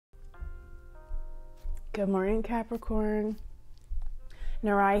Good morning, Capricorn.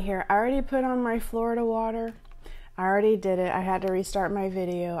 Narai here. I already put on my Florida water. I already did it. I had to restart my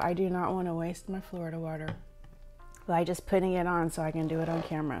video. I do not want to waste my Florida water by just putting it on so I can do it on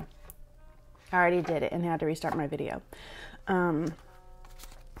camera. I already did it and had to restart my video.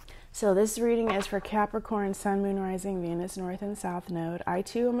 So this reading is for Capricorn, Sun, Moon, Rising, Venus, North and South Node. I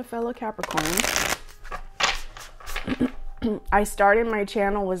too am a fellow Capricorn. I started my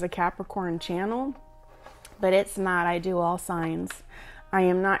channel was a Capricorn channel, but it's not. I do all signs. I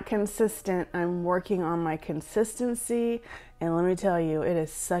am not consistent. I'm working on my consistency, and let me tell you, it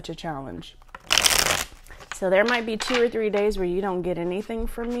is such a challenge. So there might be 2 or 3 days where you don't get anything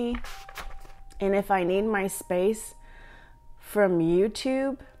from me, and if I need my space from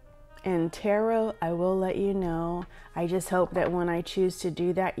YouTube and tarot, I will let you know. I just hope that when I choose to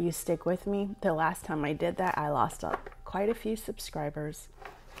do that, you stick with me. The last time I did that, I lost quite a few subscribers.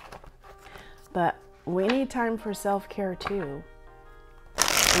 But we need time for self-care too.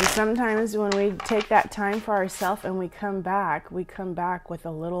 And sometimes when we take that time for ourselves and we come back with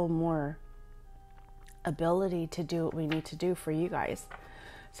a little more ability to do what we need to do for you guys.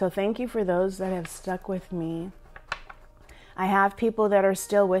 So thank you for those that have stuck with me. I have people that are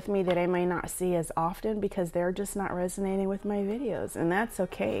still with me that I may not see as often because they're just not resonating with my videos, and that's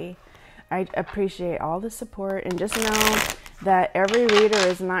okay. I appreciate all the support, and just know that every reader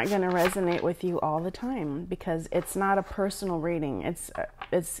is not going to resonate with you all the time because it's not a personal reading.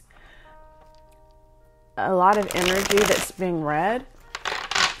 It's a lot of energy that's being read,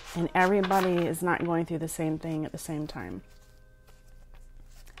 and everybody is not going through the same thing at the same time.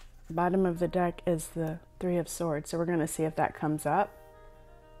 Bottom of the deck is the Three of Swords, so we're going to see if that comes up.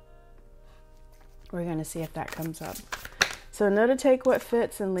 We're going to see if that comes up. So know to take what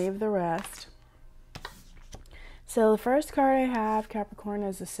fits and leave the rest. So the first card I have, Capricorn,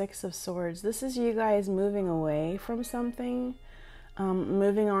 is the Six of Swords. This is you guys moving away from something,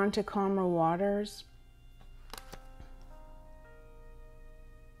 moving on to calmer waters.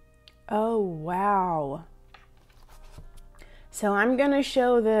 Oh, wow. So I'm going to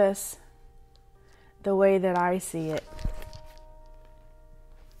show this the way that I see it.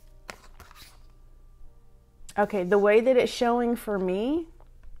 Okay, the way that it's showing for me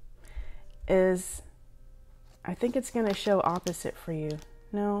is, I think it's going to show opposite for you.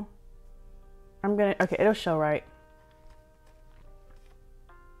 No? Okay, it'll show right.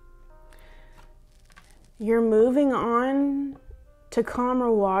 You're moving on to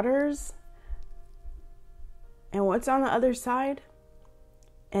calmer waters. And what's on the other side?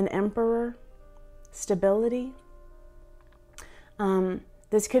 An Emperor. Stability.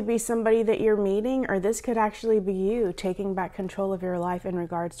 This could be somebody that you're meeting, or this could actually be you taking back control of your life in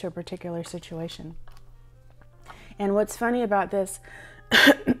regards to a particular situation. And what's funny about this,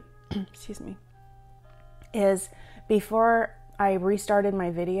 excuse me, is before I restarted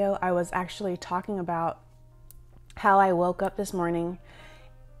my video, I was actually talking about how I woke up this morning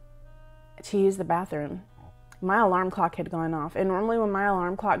to use the bathroom. My alarm clock had gone off, and normally when my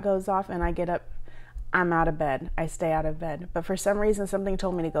alarm clock goes off and I get up, I'm out of bed. I stay out of bed. But for some reason, something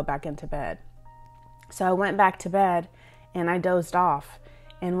told me to go back into bed. So I went back to bed and I dozed off.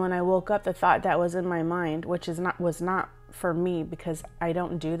 And when I woke up, the thought that was in my mind, which was not for me because I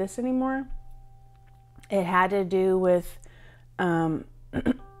don't do this anymore. It had to do with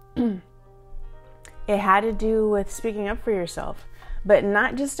speaking up for yourself. But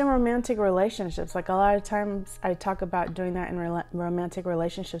not just in romantic relationships. Like a lot of times I talk about doing that in romantic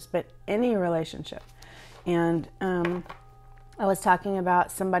relationships, but any relationship. And I was talking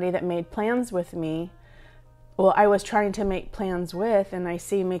about somebody that made plans with me. Well, I was trying to make plans with, and I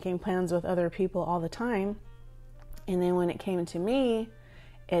see making plans with other people all the time. And then when it came to me,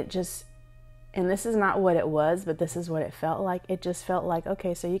 it just, and this is not what it was, but this is what it felt like. It just felt like,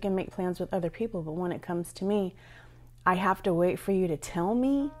 okay, so you can make plans with other people, but when it comes to me, I have to wait for you to tell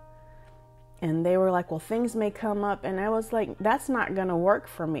me. And they were like, well, things may come up. And I was like, that's not going to work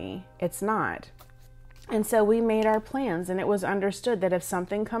for me. It's not. And so we made our plans, and it was understood that if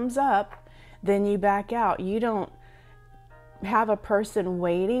something comes up, then you back out. You don't have a person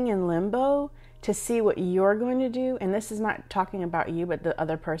waiting in limbo to see what you're going to do. And this is not talking about you, but the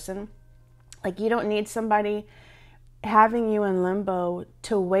other person. Like, you don't need somebody having you in limbo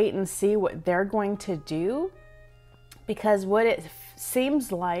to wait and see what they're going to do. Because what it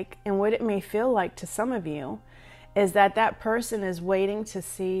seems like, and what it may feel like to some of you, is that that person is waiting to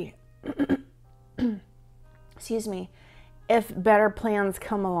see, excuse me, if better plans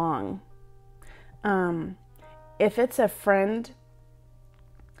come along. If it's a friend,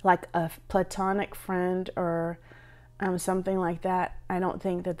 like a platonic friend or something like that, I don't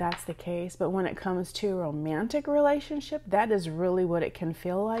think that that's the case. But when it comes to a romantic relationship, that is really what it can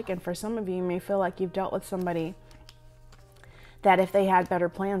feel like. And for some of you, you may feel like you've dealt with somebody that if they had better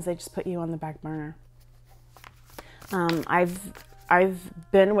plans, they just put you on the back burner.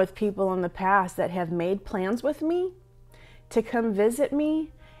 I've been with people in the past that have made plans with me to come visit me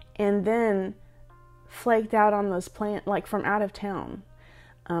and then flaked out on those plans, like from out of town.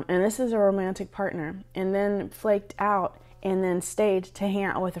 And this is a romantic partner, and then flaked out and then stayed to hang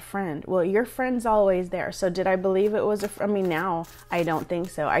out with a friend. Well, your friend's always there. So did I believe it was I mean, now I don't think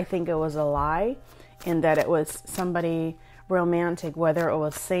so. I think it was a lie, and that it was somebody romantic, whether it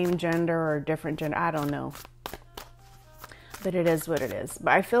was same gender or different gender, I don't know. But it is what it is.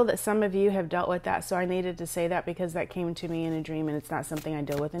 But I feel that some of you have dealt with that, so I needed to say that because that came to me in a dream, and it's not something I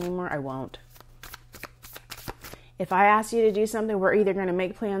deal with anymore. I won't. If I ask you to do something, we're either going to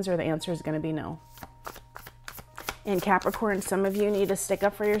make plans or the answer is going to be no. And Capricorn, some of you need to stick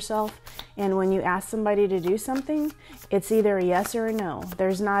up for yourself. And when you ask somebody to do something, it's either a yes or a no.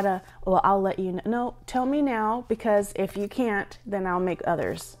 There's not a, well, I'll let you know. No, tell me now, because if you can't, then I'll make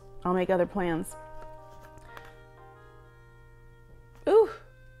others. I'll make other plans. Ooh.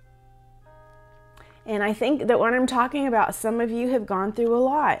 And I think that when I'm talking about, some of you have gone through a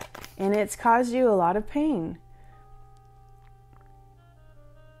lot, and it's caused you a lot of pain.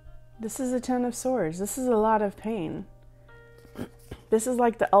 This is a Ten of Swords. This is a lot of pain. This is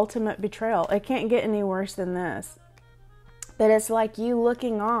like the ultimate betrayal. It can't get any worse than this. But it's like you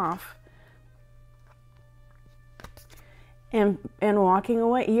looking off and walking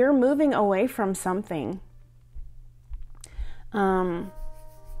away. You're moving away from something. But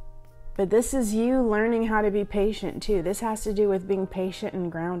this is you learning how to be patient too. This has to do with being patient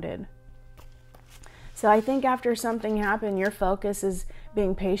and grounded. So I think after something happened, your focus is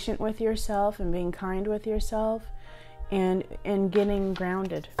being patient with yourself and being kind with yourself and getting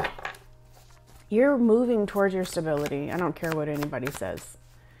grounded. You're moving towards your stability. I don't care what anybody says.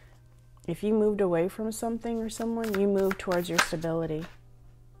 If you moved away from something or someone, you move towards your stability.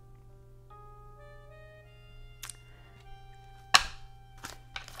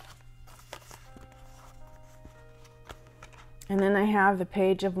 And then I have the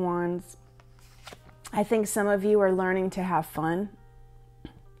Page of Wands. I think some of you are learning to have fun.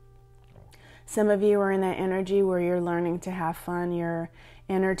 Some of you are in that energy where you're learning to have fun. You're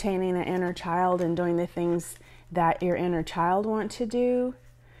entertaining the inner child and doing the things that your inner child wants to do.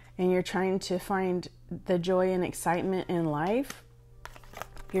 And you're trying to find the joy and excitement in life.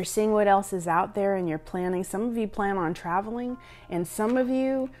 You're seeing what else is out there and you're planning. Some of you plan on traveling, and some of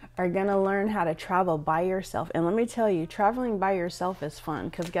you are going to learn how to travel by yourself. And let me tell you, traveling by yourself is fun,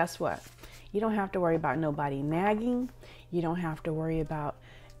 because guess what? You don't have to worry about nobody nagging. You don't have to worry about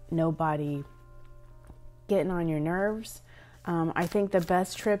nobody getting on your nerves. I think the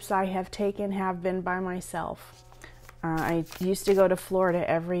best trips I have taken have been by myself. I used to go to Florida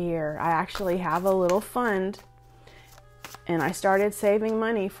every year. I actually have a little fund, and I started saving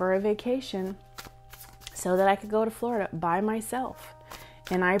money for a vacation so that I could go to Florida by myself.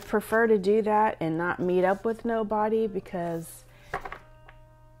 And I prefer to do that and not meet up with nobody, because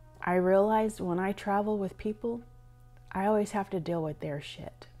I realized when I travel with people, I always have to deal with their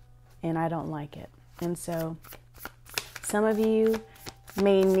shit, and I don't like it. And so some of you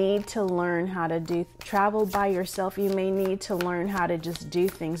may need to learn how to travel by yourself. You may need to learn how to just do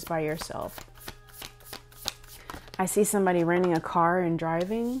things by yourself. I see somebody renting a car and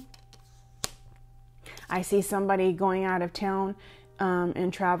driving. I see somebody going out of town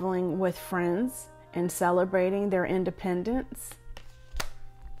and traveling with friends and celebrating their independence.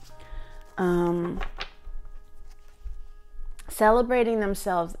 Celebrating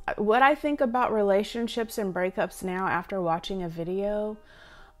themselves. What I think about relationships and breakups now, after watching a video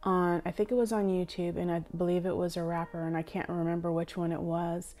on, I think it was on YouTube, and I believe it was a rapper, and I can't remember which one it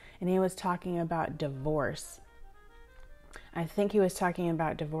was, and he was talking about divorce. I think he was talking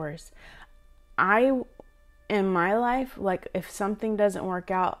about divorce. In my life, like, if something doesn't work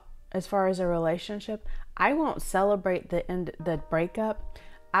out as far as a relationship, I won't celebrate the breakup.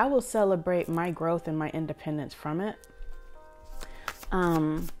 I will celebrate my growth and my independence from it.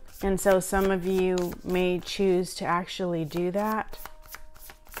 And so some of you may choose to actually do that,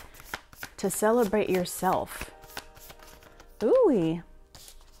 to celebrate yourself. Ooh.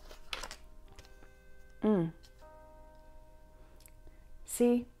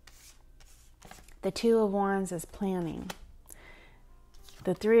 See, the Two of Wands is planning.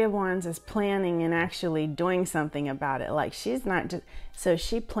 The Three of Wands is planning and actually doing something about it. Like, she's not just, so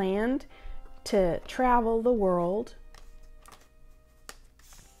she planned to travel the world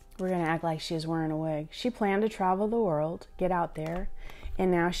We're going to act like she's wearing a wig. She planned to travel the world, get out there, and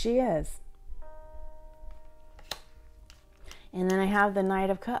now she is. And then I have the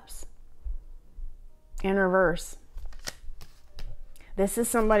Knight of Cups in reverse. This is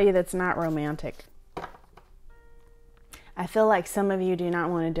somebody that's not romantic. I feel like some of you do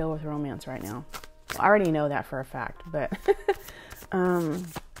not want to deal with romance right now. Well, I already know that for a fact, but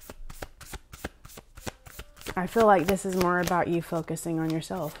I feel like this is more about you focusing on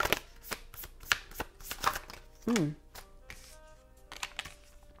yourself.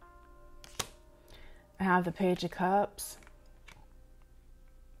 I have the Page of Cups.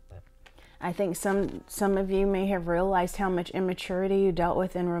 I think some of you may have realized how much immaturity you dealt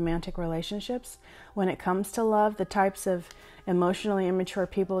with in romantic relationships. When it comes to love, the types of emotionally immature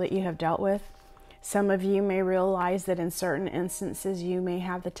people that you have dealt with, some of you may realize that in certain instances you may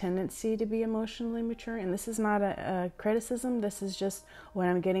have the tendency to be emotionally mature. And this is not a criticism. This is just what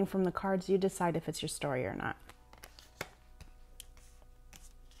I'm getting from the cards. You decide if it's your story or not.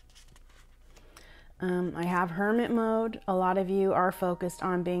 I have hermit mode. A lot of you are focused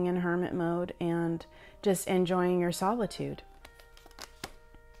on being in hermit mode and just enjoying your solitude.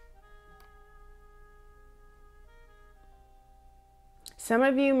 Some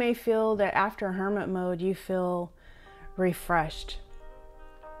of you may feel that after hermit mode, you feel refreshed.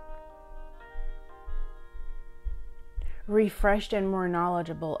 Refreshed and more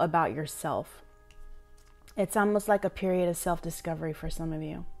knowledgeable about yourself. It's almost like a period of self-discovery for some of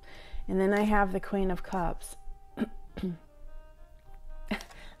you. And then I have the Queen of Cups.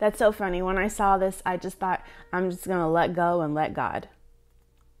 That's so funny. When I saw this, I just thought, I'm just going to let go and let God.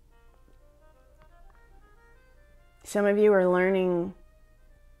 Some of you are learning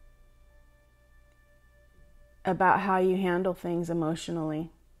about how you handle things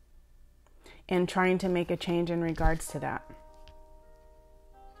emotionally and trying to make a change in regards to that.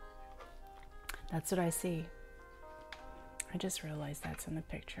 That's what I see. I just realized that's in the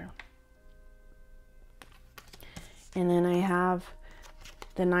picture. And then I have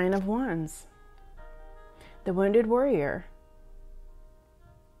the Nine of Wands, the Wounded Warrior.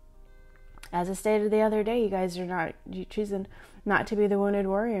 As I stated the other day, you guys are choosing not to be the Wounded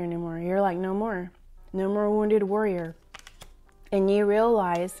Warrior anymore. You're like, no more Wounded Warrior. And you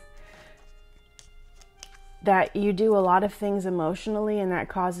realize that you do a lot of things emotionally, and that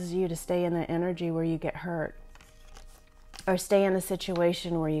causes you to stay in the energy where you get hurt, or stay in a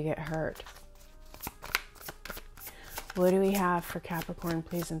situation where you get hurt. What do we have for Capricorn,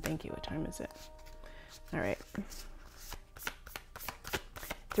 please and thank you? What time is it? All right.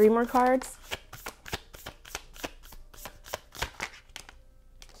 3 more cards.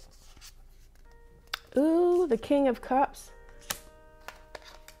 Ooh, the King of Cups.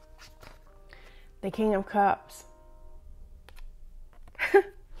 The King of Cups.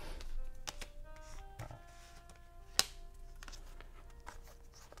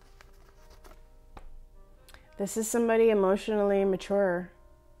 This is somebody emotionally mature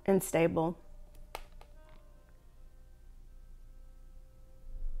and stable.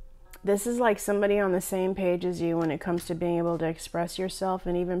 This is like somebody on the same page as you when it comes to being able to express yourself,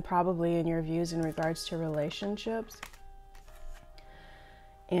 and even probably in your views in regards to relationships.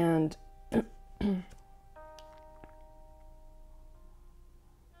 And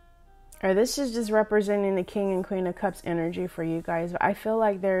or this is just representing the King and Queen of Cups energy for you guys. I feel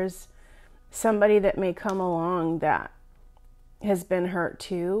like there's somebody that may come along that has been hurt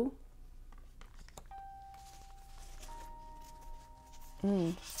too.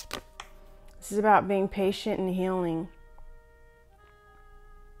 This is about being patient and healing.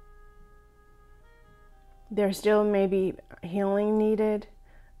 There still may be healing needed.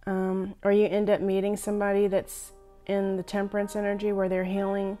 Or you end up meeting somebody that's in the Temperance energy where they're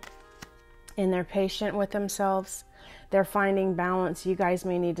healing and they're patient with themselves. They're finding balance. You guys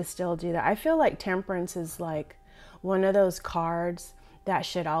may need to still do that. I feel like Temperance is like one of those cards that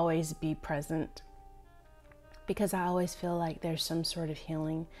should always be present, because I always feel like there's some sort of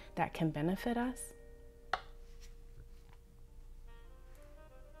healing that can benefit us.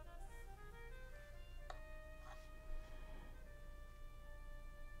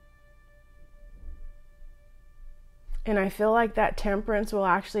 And I feel like that Temperance will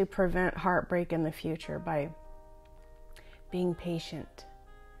actually prevent heartbreak in the future by being patient.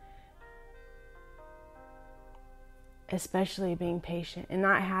 Especially being patient and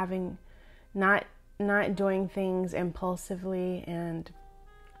not doing things impulsively and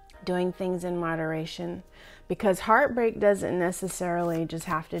doing things in moderation. Because heartbreak doesn't necessarily just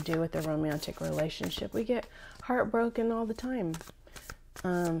have to do with a romantic relationship. We get heartbroken all the time.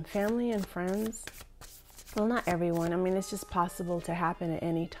 Family and friends. Well, not everyone. I mean, it's just possible to happen at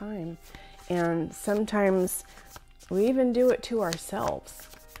any time. And sometimes we even do it to ourselves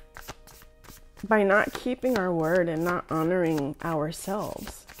by not keeping our word and not honoring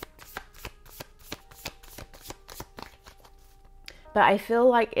ourselves. But I feel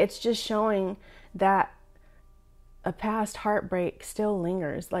like it's just showing that a past heartbreak still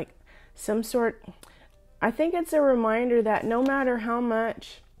lingers. Like some sort, I think it's a reminder that no matter how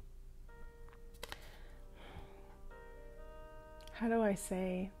much, how do I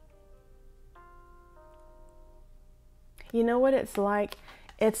say? You know what it's like?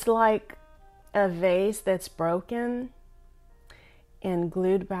 It's like a vase that's broken and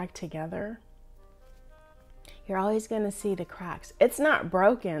glued back together. You're always going to see the cracks. It's not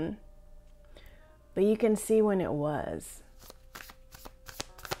broken, but you can see when it was.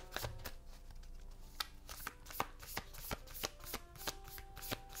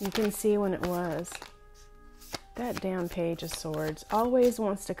 You can see when it was. That damn Page of Swords always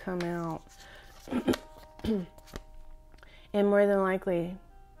wants to come out. And more than likely,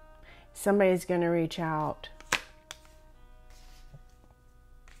 somebody's going to reach out.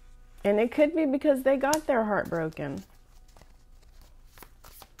 And it could be because they got their heart broken.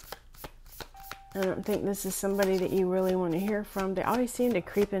 I don't think this is somebody that you really want to hear from. They always seem to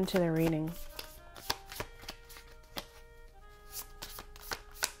creep into the reading.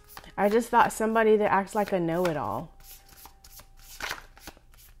 I just thought somebody that acts like a know-it-all.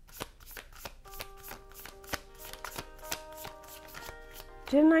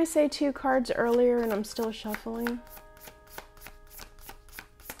 Didn't I say 2 cards earlier and I'm still shuffling?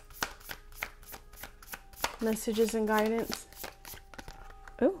 Messages and guidance.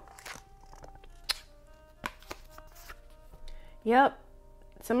 Ooh. Yep.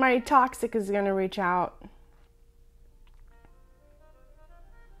 Somebody toxic is going to reach out.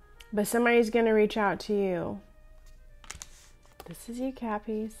 But somebody's going to reach out to you. This is you,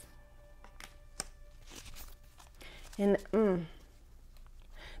 Cappies. And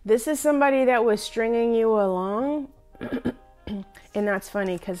this is somebody that was stringing you along. And that's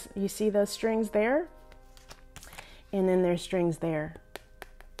funny because you see those strings there? And then there's strings there.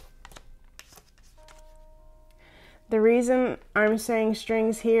 The reason I'm saying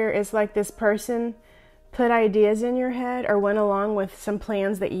strings here is like this person put ideas in your head or went along with some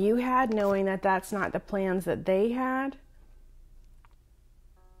plans that you had, knowing that that's not the plans that they had.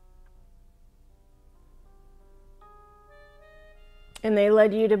 And they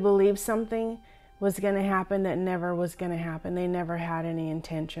led you to believe something was going to happen that never was going to happen. They never had any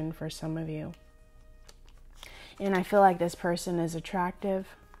intention for some of you. And I feel like this person is attractive.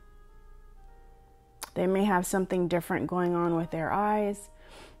 They may have something different going on with their eyes.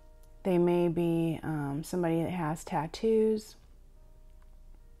 They may be somebody that has tattoos.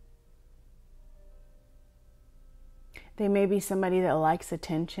 They may be somebody that likes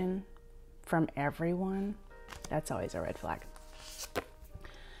attention from everyone. That's always a red flag.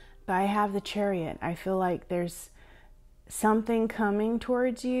 But I have the Chariot. I feel like there's something coming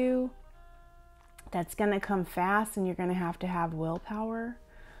towards you that's going to come fast, and you're going to have willpower.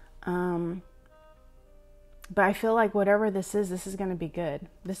 But I feel like whatever this is going to be good.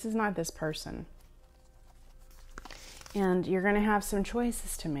 This is not this person. And you're going to have some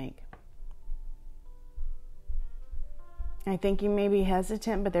choices to make. I think you may be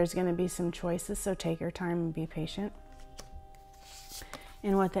hesitant, but there's going to be some choices, so take your time and be patient.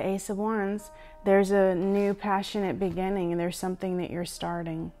 And with the Ace of Wands, there's a new passionate beginning, and there's something that you're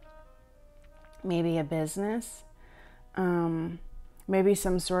starting. Maybe a business, maybe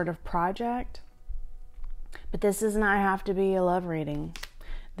some sort of project. But this does not have to be a love reading.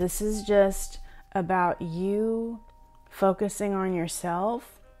 This is just about you focusing on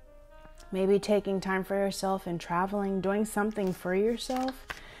yourself, maybe taking time for yourself and traveling, doing something for yourself,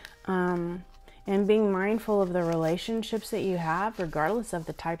 and being mindful of the relationships that you have, regardless of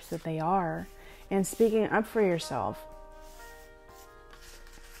the types that they are, and speaking up for yourself.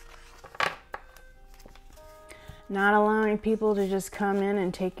 Not allowing people to just come in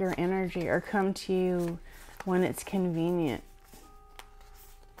and take your energy or come to you when it's convenient.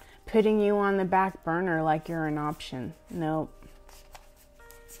 Putting you on the back burner like you're an option. Nope.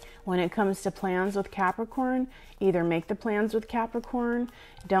 When it comes to plans with Capricorn, either make the plans with Capricorn,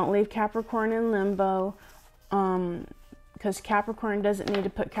 don't leave Capricorn in limbo, because Capricorn doesn't need to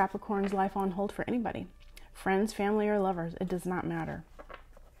put Capricorn's life on hold for anybody. Friends, family, or lovers, it does not matter.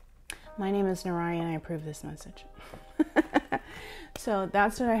 My name is Narayan, and I approve this message. So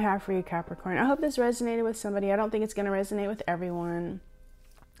that's what I have for you, Capricorn. I hope this resonated with somebody. I don't think it's going to resonate with everyone.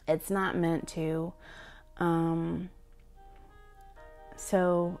 It's not meant to.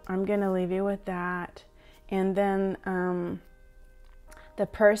 So I'm going to leave you with that. And then the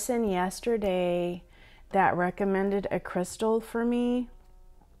person yesterday that recommended a crystal for me,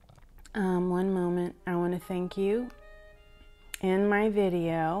 one moment, I want to thank you. In my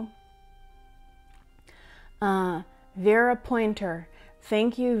video, Vera Pointer,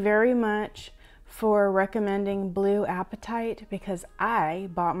 thank you very much for recommending Blue Apatite, because I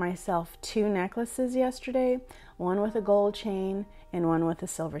bought myself 2 necklaces yesterday, one with a gold chain and one with a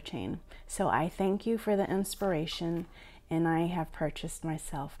silver chain. So I thank you for the inspiration, and I have purchased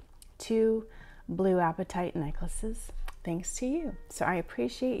myself 2 Blue Apatite necklaces thanks to you. So I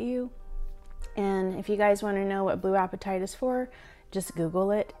appreciate you. And if you guys want to know what Blue Apatite is for, just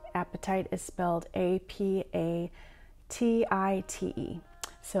Google it. Apatite is spelled Apatite.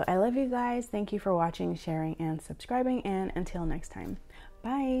 So I love you guys. Thank you for watching, sharing, and subscribing. And until next time,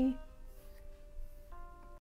 bye.